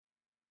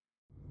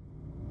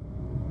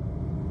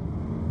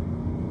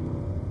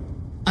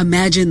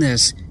Imagine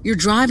this. You're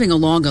driving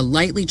along a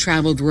lightly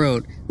traveled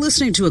road,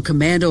 listening to a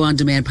Commando On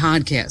Demand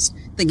podcast,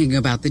 thinking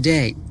about the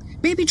day,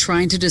 maybe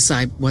trying to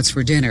decide what's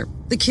for dinner,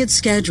 the kids'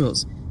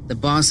 schedules, the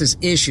boss's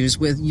issues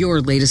with your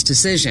latest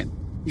decision,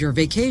 your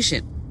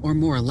vacation, or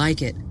more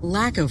like it,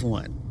 lack of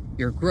one,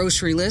 your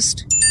grocery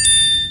list.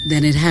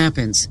 Then it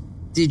happens.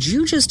 Did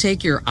you just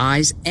take your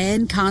eyes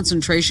and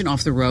concentration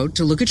off the road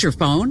to look at your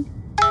phone?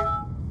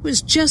 It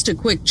was just a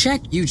quick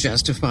check you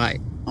justify,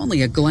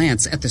 only a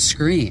glance at the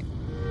screen.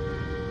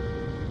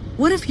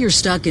 What if you're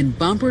stuck in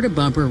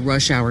bumper-to-bumper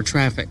rush hour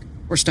traffic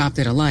or stopped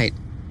at a light?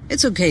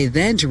 It's okay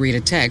then to read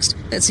a text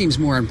that seems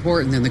more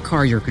important than the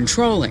car you're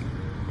controlling.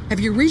 Have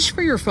you reached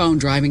for your phone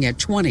driving at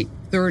 20,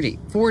 30,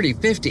 40,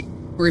 50,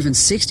 or even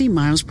 60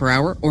 miles per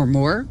hour or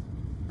more?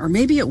 Or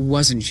maybe it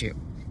wasn't you.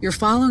 You're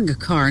following a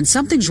car and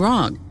something's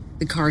wrong.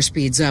 The car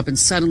speeds up and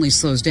suddenly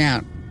slows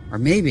down. Or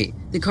maybe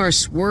the car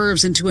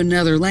swerves into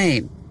another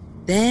lane.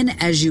 Then,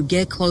 as you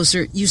get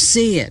closer, you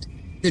see it.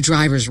 The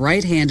driver's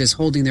right hand is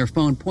holding their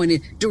phone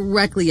pointed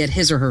directly at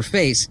his or her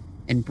face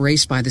and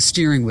braced by the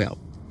steering wheel.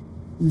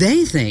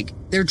 They think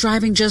they're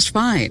driving just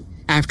fine.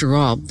 After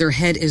all, their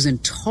head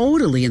isn't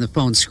totally in the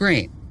phone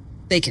screen.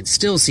 They can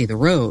still see the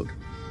road.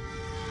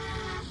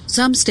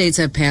 Some states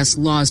have passed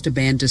laws to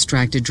ban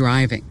distracted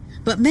driving,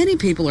 but many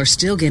people are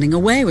still getting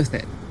away with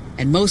it.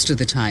 And most of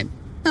the time,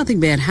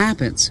 nothing bad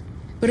happens.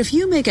 But if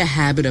you make a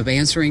habit of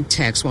answering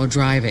texts while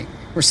driving,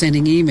 or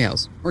sending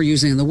emails, or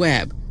using the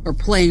web, or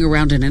playing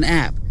around in an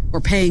app, or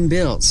paying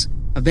bills,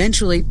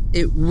 eventually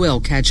it will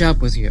catch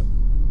up with you.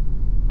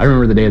 I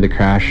remember the day of the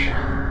crash.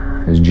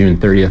 It was June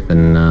 30th,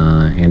 and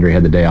Andrea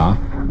had the day off,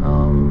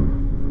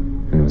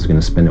 and was going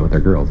to spend it with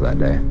her girls that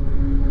day.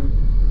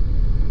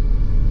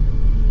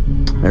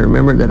 I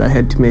remember that I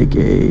had to make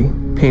a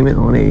payment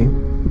on a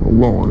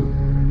loan.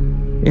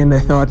 And I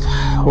thought,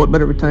 what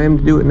better time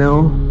to do it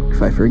now?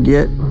 If I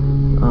forget,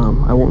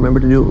 I won't remember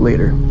to do it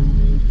later.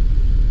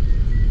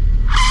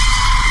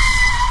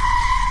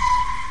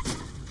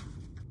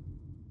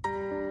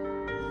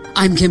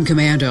 I'm Kim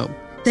Commando.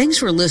 Thanks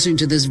for listening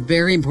to this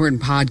very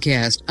important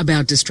podcast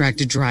about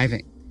distracted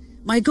driving.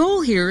 My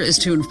goal here is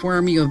to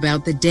inform you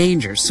about the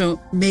dangers, so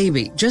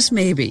maybe, just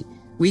maybe,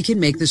 we can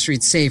make the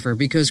streets safer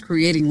because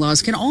creating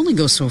laws can only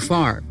go so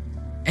far.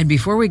 And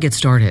before we get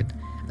started,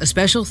 a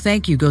special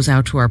thank you goes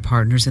out to our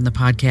partners in the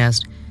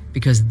podcast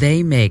because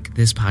they make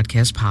this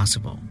podcast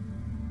possible.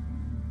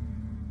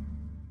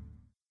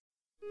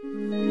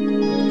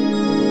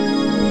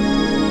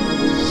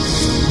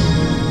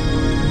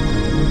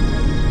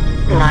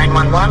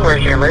 911,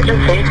 where's your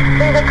emergency?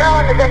 There's a girl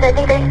in the bed. I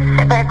think they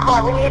hit by a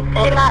car.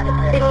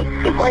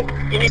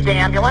 You need the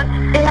ambulance?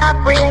 She's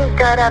not breathing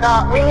good at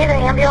all. We need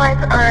an ambulance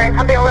or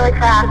something really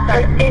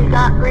fast. She's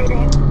not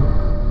breathing.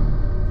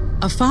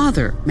 A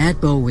father,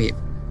 Matt Boweave,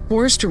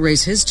 forced to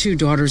raise his two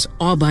daughters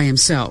all by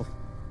himself.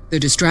 The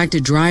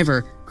distracted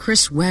driver,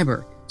 Chris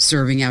Weber,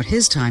 serving out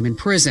his time in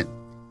prison.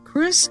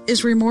 Chris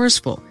is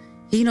remorseful.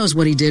 He knows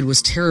what he did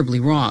was terribly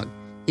wrong.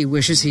 He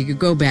wishes he could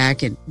go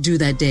back and do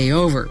that day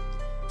over.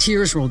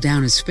 Tears roll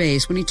down his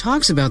face when he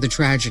talks about the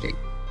tragedy.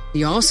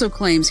 He also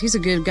claims he's a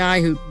good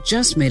guy who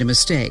just made a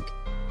mistake.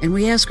 And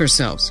we ask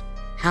ourselves,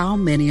 how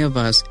many of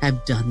us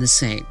have done the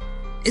same?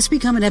 It's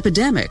become an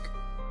epidemic.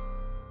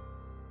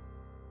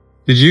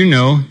 Did you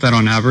know that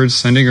on average,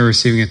 sending or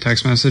receiving a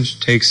text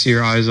message takes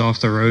your eyes off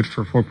the road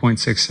for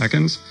 4.6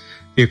 seconds?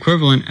 The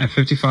equivalent at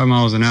 55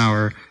 miles an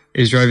hour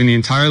is driving the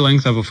entire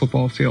length of a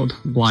football field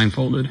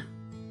blindfolded.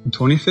 In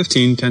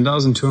 2015,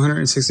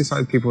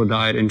 10,265 people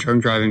died in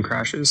drunk driving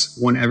crashes,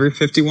 one every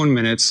 51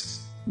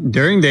 minutes.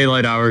 During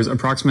daylight hours,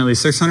 approximately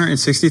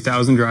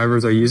 660,000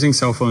 drivers are using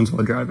cell phones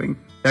while driving.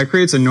 That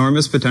creates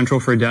enormous potential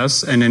for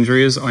deaths and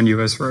injuries on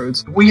U.S.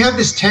 roads. We have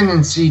this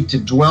tendency to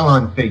dwell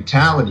on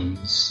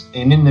fatalities,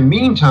 and in the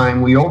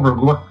meantime, we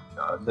overlook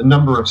the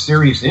number of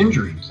serious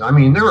injuries. I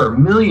mean, there are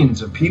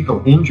millions of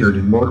people injured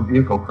in motor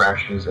vehicle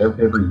crashes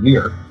every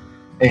year,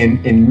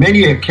 and in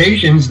many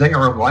occasions, they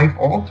are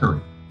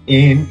life-altering.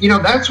 And,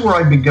 that's where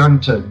I've begun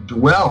to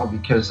dwell,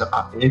 because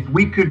if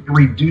we could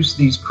reduce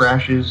these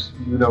crashes,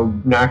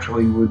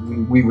 naturally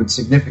we would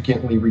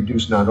significantly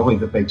reduce not only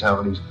the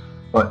fatalities,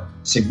 but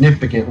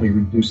significantly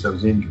reduce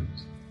those injuries.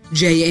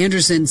 Jay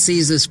Anderson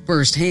sees this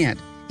firsthand.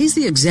 He's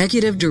the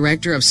executive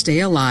director of Stay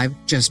Alive,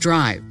 Just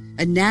Drive,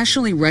 a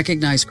nationally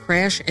recognized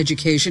crash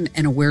education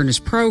and awareness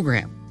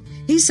program.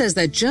 He says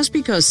that just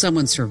because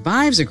someone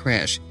survives a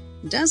crash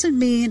doesn't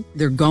mean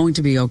they're going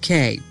to be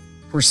okay.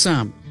 For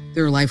some,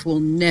 their life will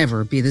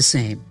never be the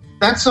same.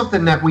 That's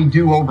something that we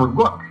do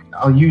overlook.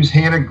 I'll use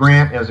Hannah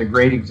Grant as a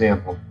great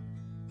example.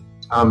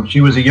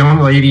 She was a young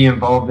lady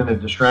involved in a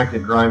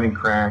distracted driving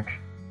crash,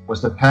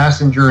 was the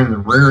passenger in the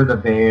rear of the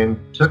van,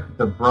 took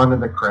the brunt of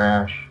the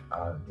crash.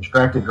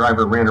 Distracted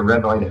driver ran a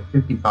red light at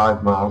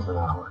 55 miles an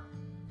hour.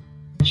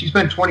 She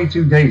spent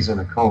 22 days in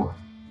a coma.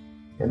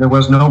 And there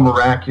was no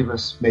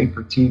miraculous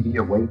made-for-TV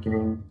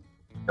awakening.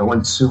 No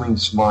ensuing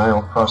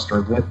smile crossed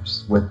her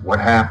lips with what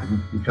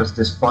happened, because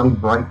this funny,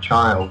 bright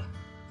child,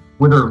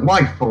 with her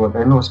life full of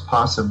endless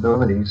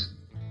possibilities,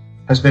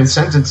 has been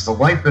sentenced to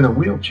life in a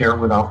wheelchair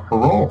without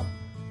parole.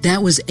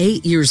 That was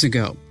 8 years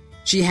ago.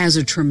 She has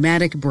a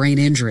traumatic brain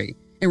injury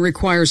and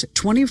requires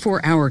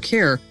 24-hour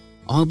care,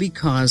 all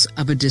because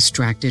of a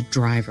distracted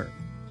driver.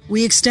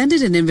 We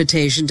extended an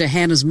invitation to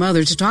Hannah's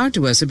mother to talk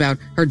to us about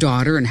her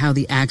daughter and how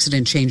the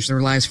accident changed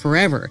their lives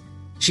forever.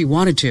 She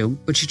wanted to,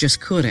 but she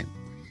just couldn't.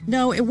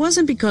 No, it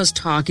wasn't because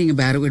talking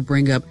about it would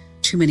bring up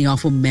too many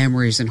awful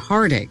memories and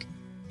heartache.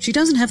 She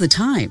doesn't have the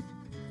time.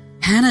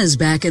 Hannah is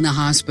back in the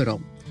hospital.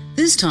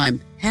 This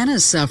time, Hannah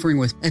is suffering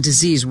with a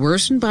disease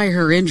worsened by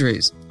her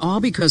injuries,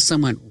 all because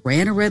someone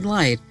ran a red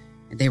light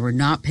and they were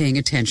not paying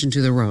attention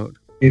to the road.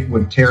 It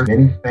would tear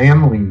any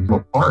family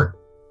apart.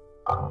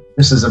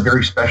 This is a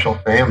very special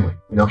family.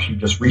 She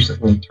just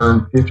recently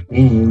turned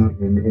 15,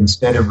 and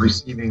instead of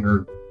receiving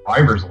her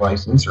driver's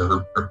license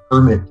or her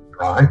permit to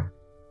drive,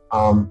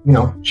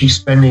 she's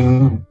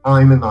spending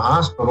time in the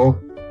hospital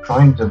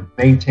trying to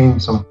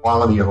maintain some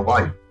quality of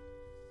life.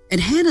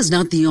 And Hannah's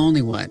not the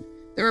only one.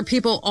 There are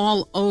people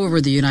all over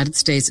the United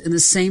States in the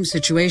same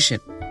situation,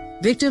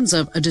 victims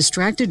of a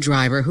distracted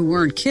driver who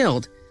weren't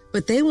killed,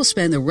 but they will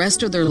spend the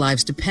rest of their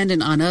lives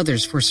dependent on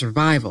others for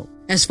survival.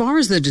 As far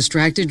as the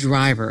distracted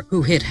driver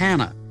who hit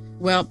Hannah,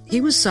 well,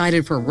 he was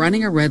cited for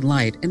running a red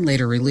light and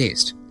later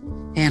released.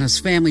 Hannah's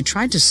family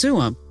tried to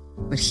sue him,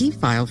 but he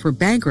filed for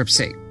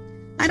bankruptcy.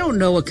 I don't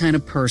know what kind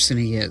of person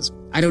he is.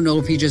 I don't know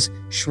if he just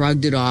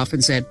shrugged it off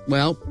and said,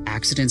 well,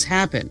 accidents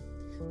happen.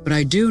 But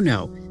I do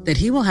know that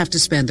he will have to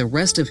spend the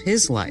rest of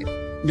his life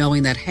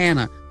knowing that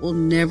Hannah will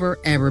never,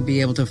 ever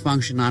be able to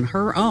function on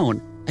her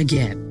own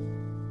again.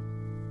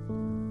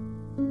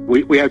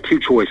 We have two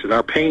choices.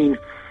 Our pain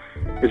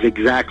is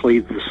exactly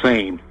the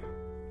same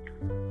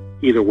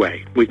either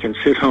way. We can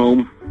sit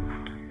home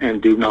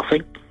and do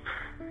nothing,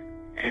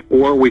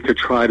 or we could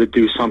try to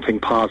do something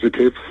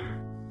positive.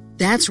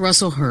 That's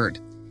Russell Hurd.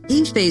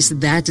 He faced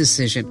that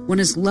decision when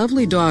his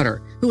lovely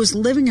daughter, who was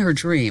living her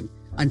dream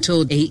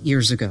until 8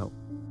 years ago.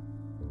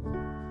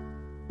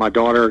 My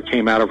daughter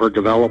came out of her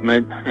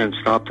development and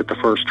stopped at the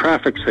first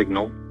traffic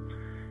signal,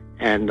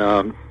 and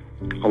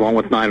along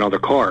with 9 other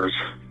cars.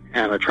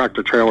 And a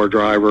tractor-trailer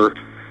driver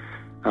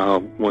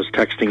was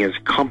texting his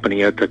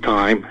company at the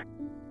time.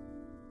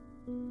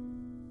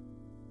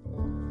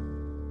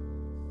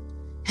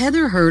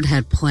 Heather Hurd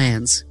had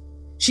plans.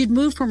 She'd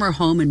moved from her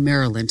home in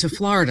Maryland to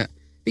Florida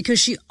because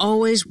she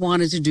always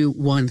wanted to do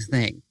one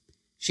thing.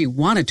 She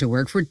wanted to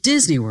work for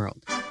Disney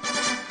World.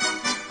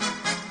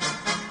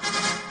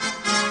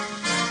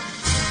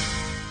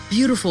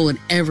 Beautiful in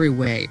every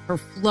way, her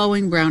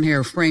flowing brown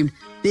hair framed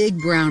big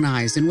brown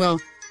eyes, and well,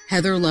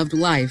 Heather loved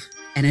life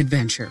and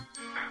adventure.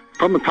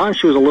 From the time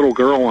she was a little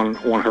girl on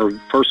her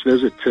first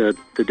visit to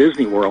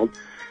Disney World,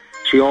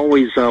 she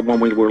always, when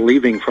we were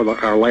leaving for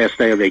our last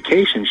day of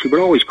vacation, she would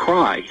always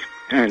cry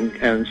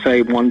and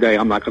say, one day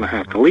I'm not going to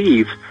have to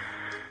leave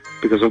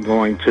because I'm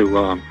going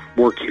to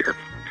work here.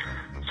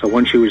 So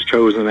when she was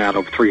chosen out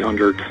of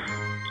 300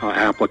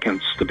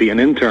 applicants to be an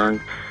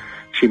intern,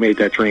 she made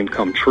that dream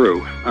come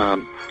true.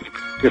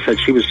 Like I said,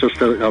 she was just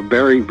a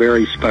very,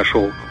 very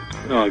special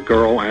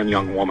girl and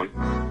young woman.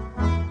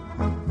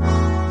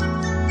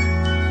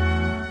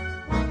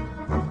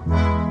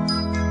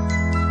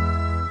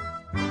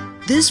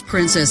 This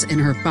princess in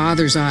her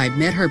father's eye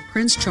met her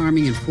Prince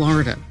Charming in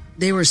Florida.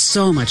 They were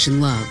so much in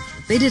love.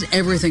 They did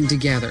everything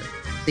together.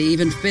 They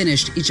even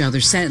finished each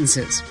other's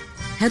sentences.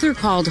 Heather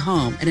called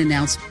home and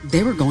announced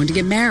they were going to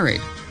get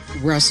married.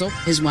 Russell,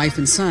 his wife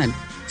and son,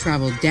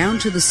 traveled down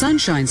to the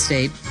Sunshine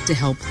State to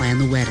help plan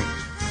the wedding.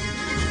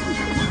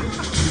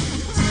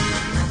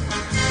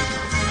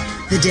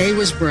 The day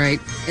was bright,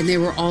 and they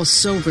were all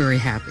so very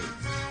happy.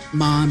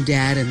 Mom,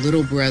 Dad, and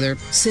little brother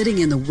sitting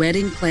in the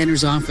wedding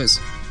planner's office,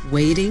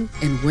 waiting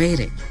and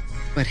waiting.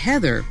 But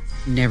Heather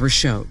never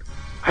showed.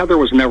 Heather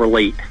was never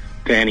late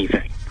to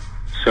anything.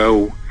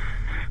 So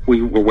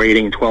we were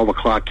waiting. 12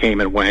 o'clock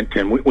came and went,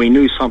 and we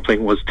knew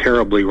something was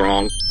terribly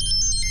wrong.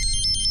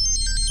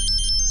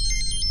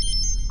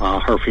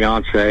 Her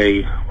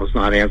fiance was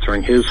not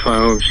answering his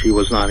phone. She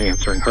was not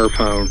answering her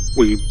phone.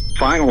 We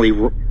finally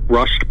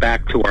rushed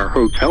back to our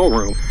hotel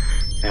room,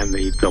 and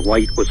the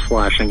light was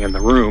flashing in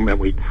the room, and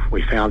we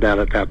found out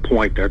at that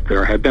point that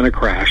there had been a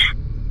crash.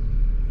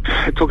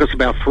 It took us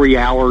about 3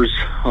 hours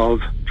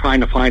of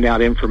trying to find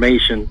out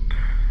information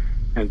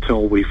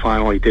until we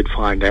finally did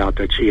find out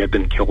that she had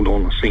been killed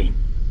on the scene.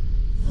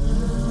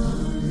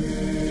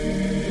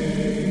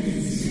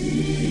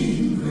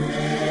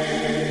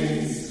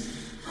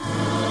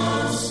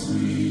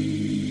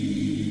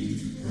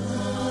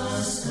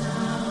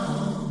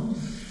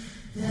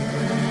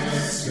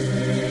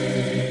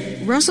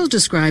 Russell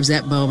describes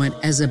that moment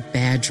as a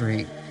bad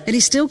dream, and he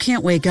still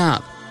can't wake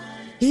up.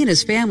 He and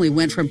his family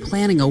went from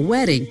planning a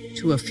wedding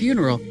to a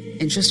funeral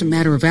in just a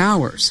matter of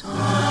hours.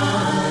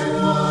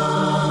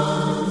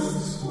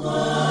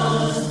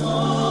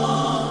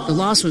 The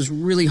loss was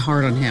really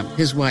hard on him,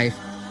 his wife,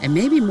 and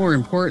maybe more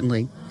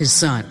importantly, his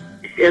son.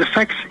 It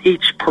affects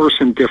each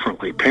person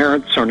differently.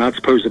 Parents are not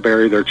supposed to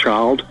bury their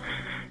child,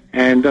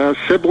 and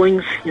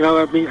siblings,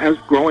 as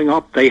growing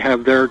up, they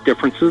have their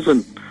differences,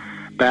 and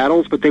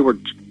battles, but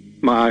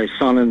my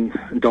son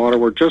and daughter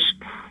were just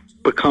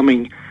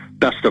becoming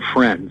best of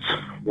friends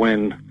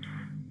when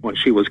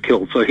she was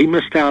killed. So he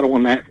missed out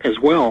on that as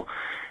well.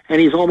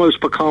 And he's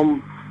almost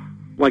become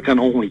like an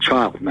only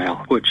child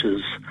now, which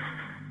is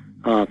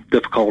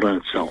difficult in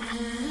itself.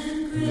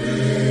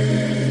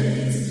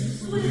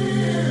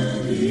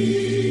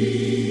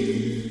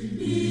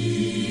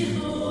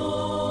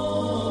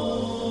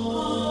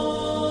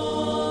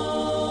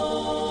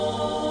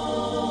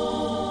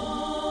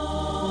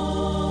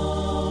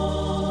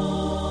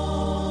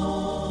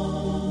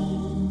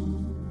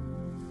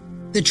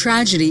 The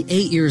tragedy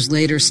 8 years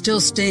later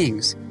still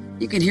stings.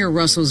 You can hear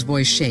Russell's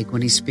voice shake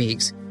when he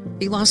speaks.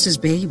 He lost his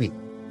baby.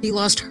 He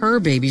lost her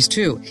babies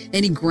too,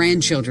 any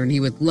grandchildren he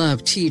would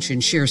love, teach,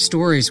 and share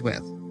stories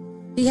with.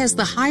 He has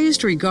the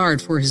highest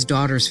regard for his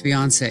daughter's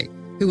fiancé,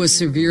 who was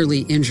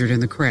severely injured in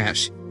the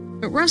crash.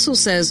 But Russell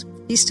says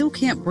he still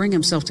can't bring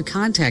himself to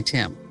contact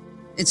him.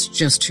 It's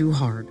just too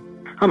hard.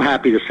 I'm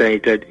happy to say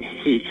that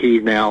he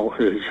now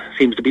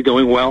seems to be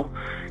doing well.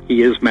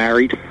 He is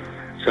married,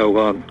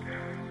 so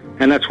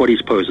and that's what he's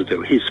supposed to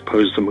do. He's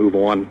supposed to move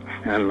on,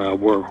 and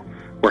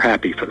we're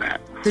happy for that.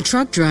 The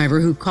truck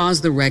driver who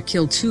caused the wreck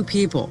killed 2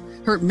 people,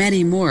 hurt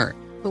many more,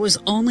 but was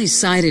only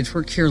cited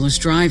for careless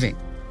driving.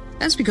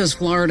 That's because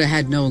Florida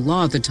had no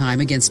law at the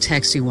time against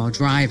texting while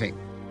driving.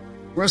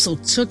 Russell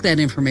took that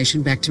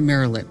information back to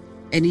Maryland,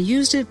 and he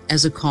used it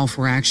as a call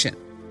for action.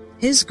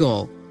 His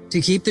goal,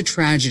 to keep the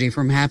tragedy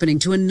from happening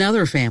to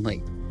another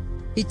family.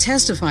 He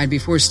testified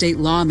before state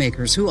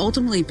lawmakers who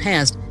ultimately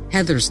passed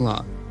Heather's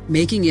Law,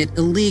 making it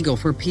illegal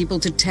for people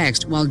to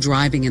text while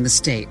driving in the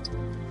state.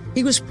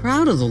 He was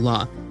proud of the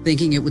law,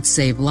 thinking it would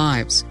save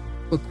lives,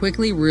 but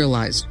quickly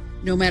realized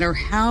no matter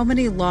how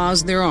many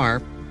laws there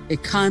are,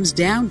 it comes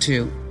down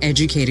to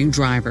educating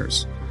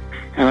drivers.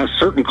 And a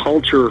certain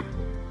culture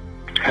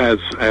has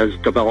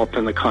developed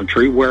in the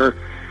country where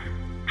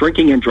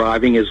drinking and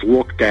driving is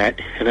looked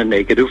at in a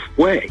negative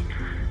way.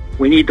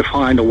 We need to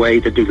find a way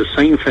to do the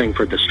same thing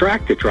for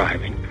distracted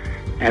driving.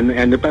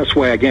 And the best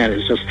way, again,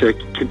 is just to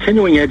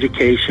continuing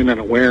education and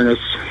awareness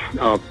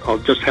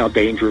of just how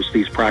dangerous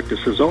these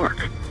practices are.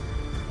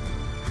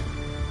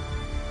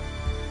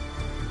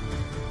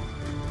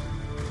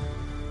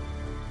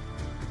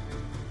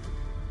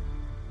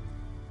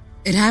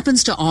 It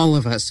happens to all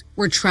of us.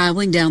 We're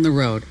traveling down the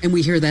road and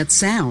we hear that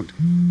sound.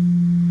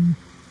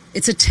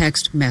 It's a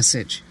text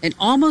message, and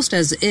almost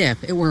as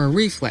if it were a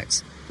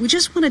reflex, we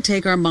just want to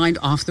take our mind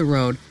off the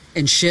road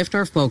and shift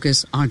our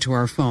focus onto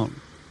our phone.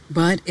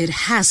 But it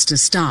has to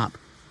stop.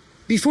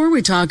 Before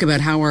we talk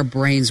about how our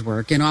brains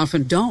work and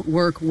often don't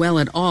work well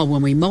at all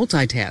when we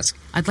multitask,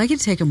 I'd like you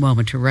to take a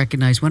moment to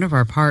recognize one of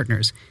our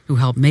partners who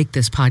helped make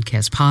this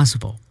podcast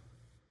possible.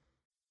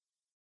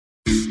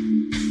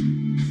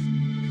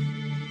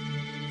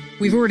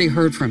 We've already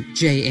heard from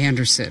Jay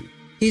Anderson.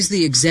 He's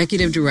the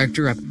executive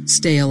director of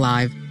Stay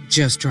Alive,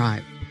 Just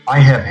Drive. I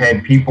have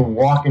had people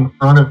walk in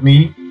front of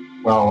me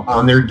while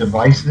on their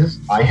devices.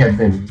 I have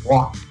been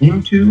walked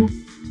into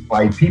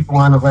by people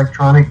on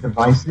electronic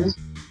devices.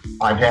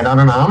 I've had, I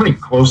don't know how many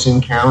close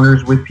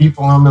encounters with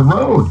people on the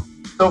road.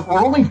 So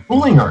we're only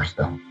fooling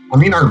ourselves. I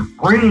mean, our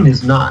brain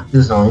is not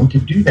designed to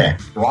do that.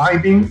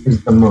 Driving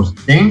is the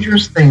most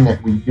dangerous thing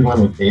that we do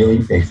on a daily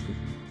basis.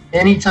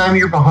 Anytime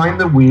you're behind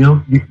the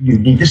wheel, you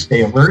need to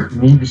stay alert.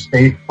 You need to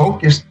stay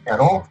focused at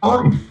all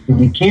times. And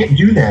you can't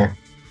do that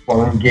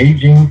while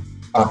engaging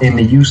in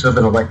the use of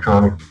an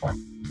electronic device.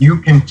 You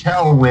can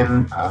tell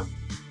when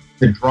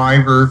the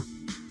driver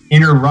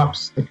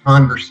interrupts the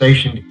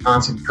conversation to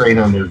concentrate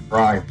on their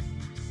drive.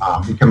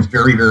 Becomes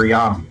very, very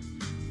obvious.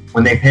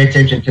 When they pay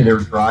attention to their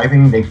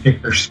driving, they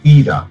pick their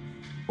speed up.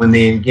 When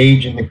they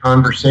engage in the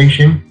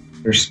conversation,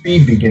 their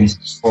speed begins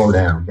to slow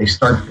down. They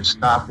start to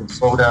stop and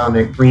slow down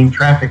at green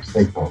traffic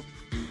signals.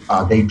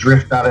 They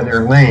drift out of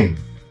their lane.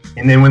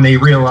 And then when they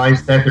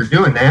realize that they're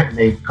doing that and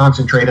they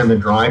concentrate on the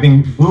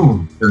driving,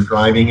 boom, their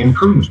driving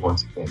improves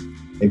once again.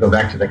 They go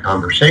back to the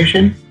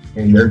conversation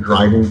and their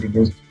driving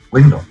begins to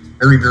dwindle.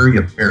 Very, very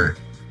apparent.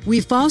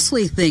 We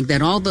falsely think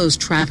that all those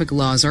traffic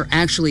laws are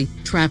actually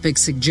traffic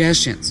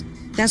suggestions.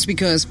 That's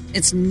because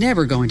it's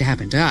never going to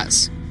happen to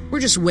us. We're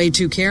just way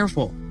too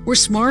careful. We're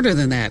smarter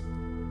than that.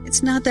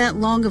 It's not that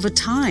long of a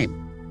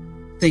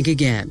time. Think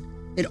again.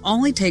 It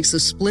only takes a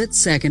split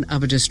second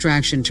of a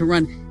distraction to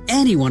run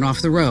anyone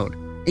off the road,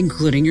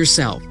 including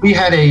yourself. We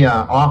had a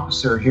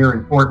officer here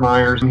in Fort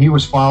Myers, and he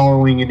was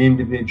following an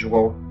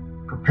individual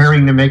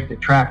preparing to make the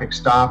traffic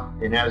stop,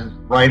 and as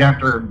right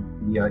after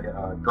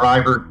the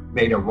driver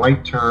made a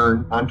right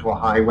turn onto a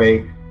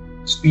highway,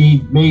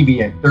 speed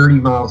maybe at 30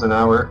 miles an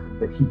hour,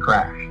 that he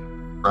crashed,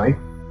 right?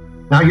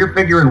 Now you're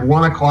figuring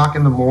 1 o'clock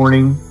in the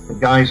morning, the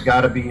guy's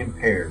got to be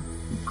impaired.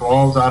 He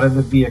crawls out of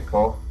the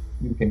vehicle.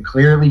 You can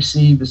clearly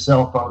see the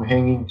cell phone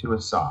hanging to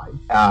his side.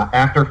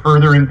 After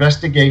further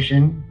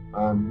investigation,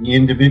 the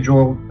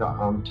individual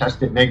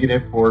tested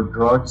negative for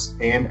drugs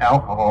and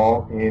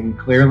alcohol and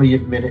clearly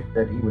admitted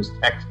that he was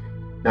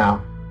texting.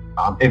 Now,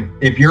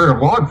 If you're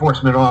a law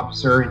enforcement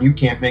officer and you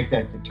can't make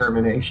that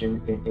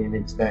determination and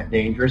it's that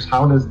dangerous,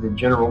 how does the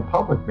general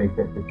public make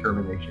that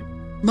determination?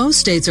 Most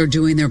states are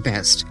doing their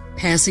best,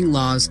 passing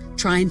laws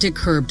trying to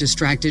curb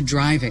distracted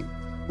driving.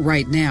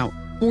 Right now,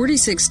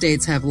 46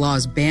 states have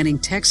laws banning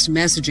text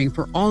messaging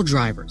for all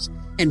drivers,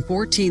 and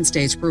 14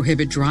 states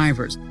prohibit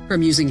drivers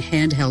from using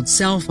handheld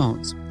cell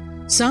phones.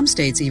 Some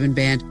states even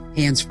banned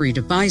hands-free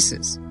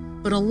devices.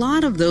 But a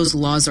lot of those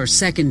laws are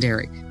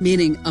secondary,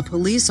 meaning a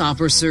police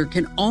officer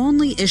can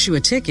only issue a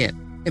ticket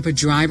if a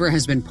driver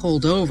has been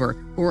pulled over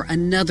for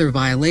another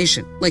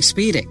violation, like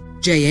speeding.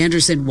 Jay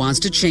Anderson wants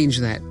to change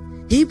that.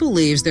 He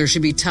believes there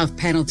should be tough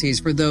penalties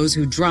for those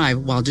who drive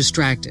while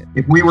distracted.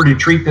 If we were to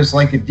treat this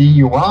like a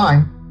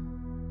DUI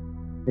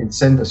and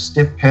send a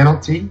stiff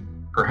penalty,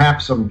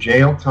 perhaps some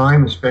jail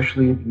time,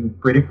 especially if you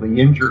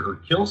critically injure or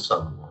kill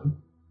someone,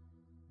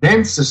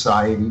 then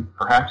society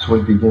perhaps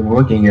would begin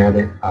looking at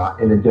it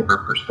in a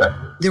different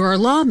perspective. There are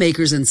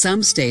lawmakers in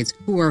some states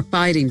who are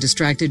fighting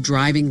distracted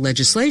driving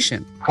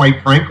legislation.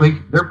 Quite frankly,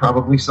 they're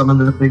probably some of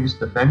the biggest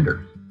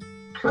defenders.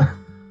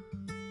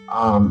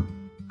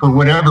 For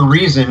whatever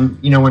reason,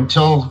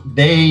 until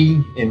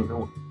they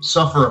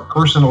suffer a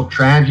personal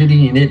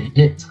tragedy and it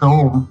hits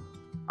home,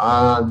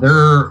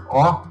 they're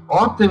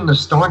often the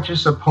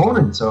staunchest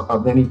opponents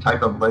of any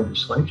type of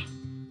legislation.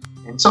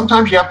 And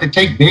sometimes you have to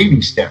take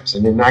baby steps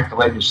and enact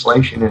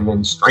legislation and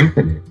then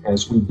strengthen it,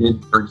 as we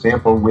did, for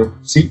example, with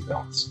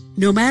seatbelts.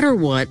 No matter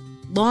what,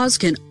 laws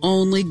can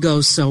only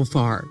go so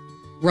far.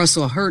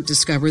 Russell Hurt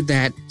discovered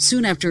that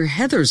soon after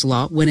Heather's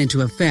Law went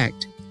into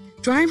effect.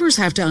 Drivers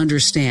have to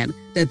understand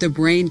that the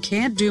brain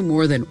can't do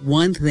more than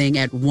one thing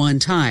at one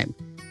time,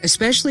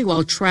 especially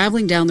while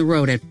traveling down the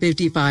road at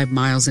 55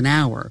 miles an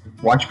hour.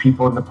 Watch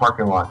people in the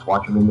parking lots,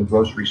 watch them in the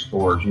grocery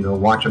stores,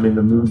 watch them in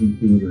the movie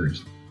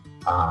theaters.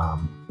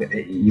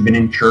 Even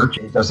in church,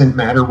 it doesn't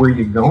matter where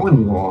you go any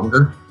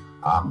longer.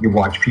 You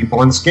watch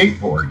people on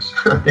skateboards.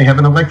 They have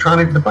an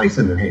electronic device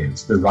in their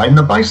hands. They're riding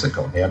a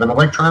bicycle. They have an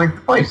electronic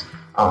device.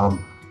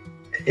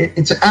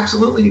 It's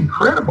absolutely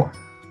incredible.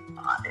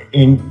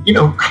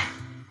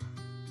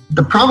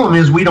 The problem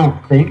is we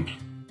don't think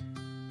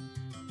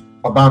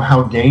about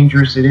how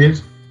dangerous it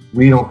is.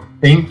 We don't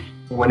think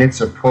when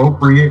it's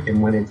appropriate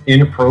and when it's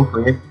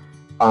inappropriate.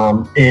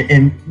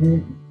 And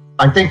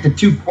I think the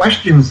two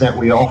questions that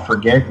we all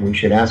forget and we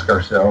should ask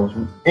ourselves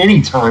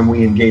anytime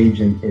we engage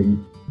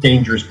in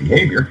dangerous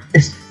behavior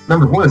is,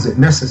 number one, is it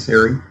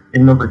necessary?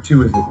 And number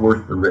two, is it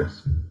worth the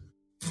risk?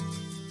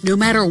 No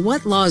matter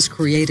what law is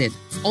created,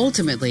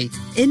 ultimately,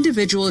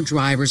 individual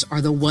drivers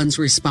are the ones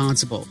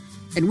responsible.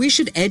 And we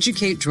should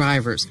educate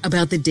drivers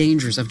about the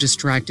dangers of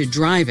distracted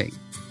driving.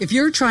 If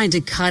you're trying to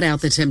cut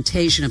out the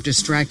temptation of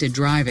distracted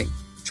driving,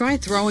 try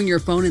throwing your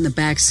phone in the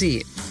back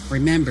seat.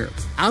 Remember,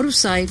 out of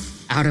sight,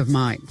 out of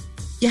mind.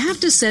 You have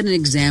to set an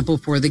example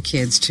for the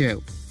kids,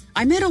 too.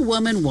 I met a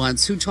woman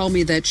once who told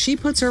me that she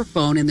puts her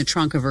phone in the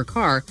trunk of her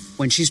car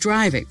when she's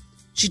driving.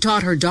 She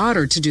taught her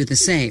daughter to do the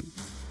same.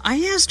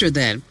 I asked her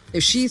then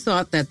if she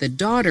thought that the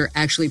daughter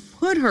actually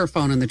put her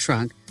phone in the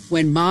trunk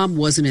when mom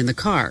wasn't in the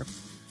car.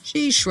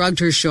 She shrugged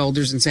her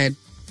shoulders and said,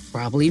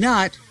 "Probably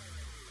not."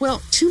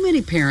 Well, too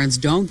many parents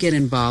don't get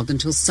involved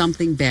until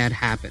something bad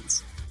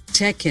happens.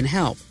 Tech can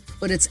help,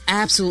 but it's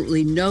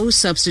absolutely no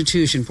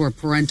substitution for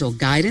parental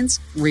guidance,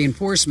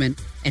 reinforcement,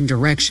 and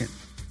direction.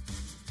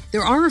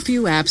 There are a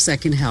few apps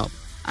that can help.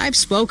 I've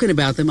spoken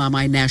about them on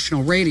my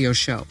national radio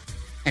show,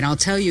 and I'll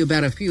tell you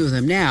about a few of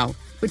them now,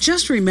 but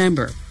just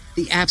remember,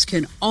 the apps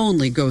can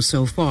only go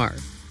so far.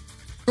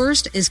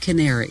 First is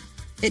Canary.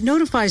 It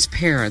notifies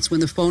parents when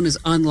the phone is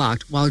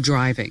unlocked while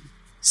driving.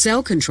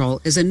 Cell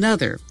Control is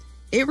another.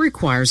 It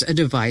requires a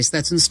device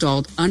that's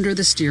installed under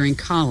the steering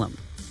column.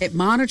 It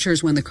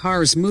monitors when the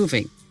car is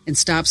moving and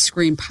stops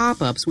screen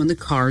pop-ups when the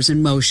car is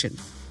in motion.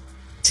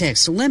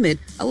 Text Limit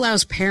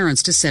allows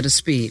parents to set a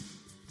speed.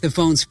 The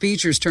phone's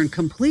features turn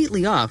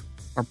completely off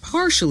or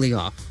partially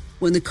off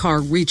when the car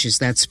reaches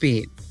that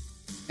speed.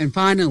 And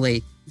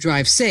finally,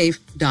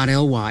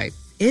 DriveSafe.ly.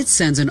 It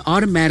sends an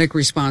automatic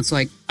response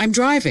like, "I'm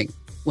driving,"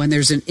 when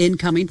there's an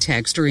incoming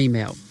text or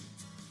email.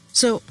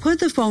 So put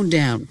the phone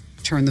down,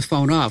 turn the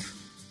phone off.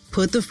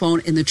 Put the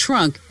phone in the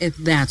trunk if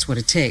that's what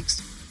it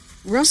takes.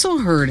 Russell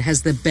Hurd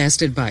has the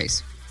best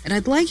advice, and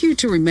I'd like you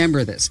to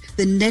remember this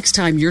the next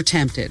time you're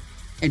tempted,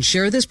 and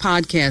share this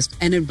podcast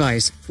and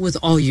advice with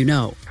all you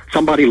know.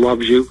 Somebody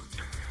loves you.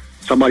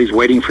 Somebody's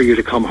waiting for you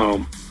to come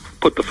home.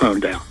 Put the phone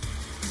down.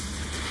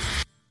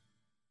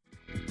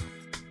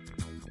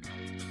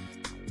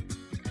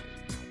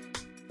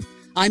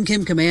 I'm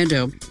Kim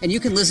Commando, and you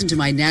can listen to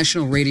my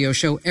national radio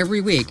show every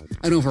week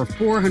on over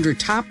 400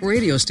 top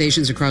radio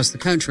stations across the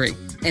country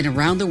and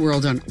around the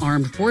world on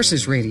Armed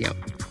Forces Radio.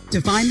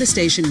 To find the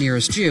station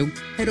nearest you,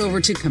 head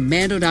over to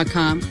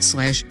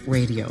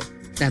commando.com/radio.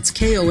 That's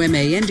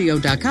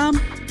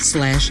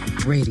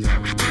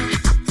KOMANDO.com/radio.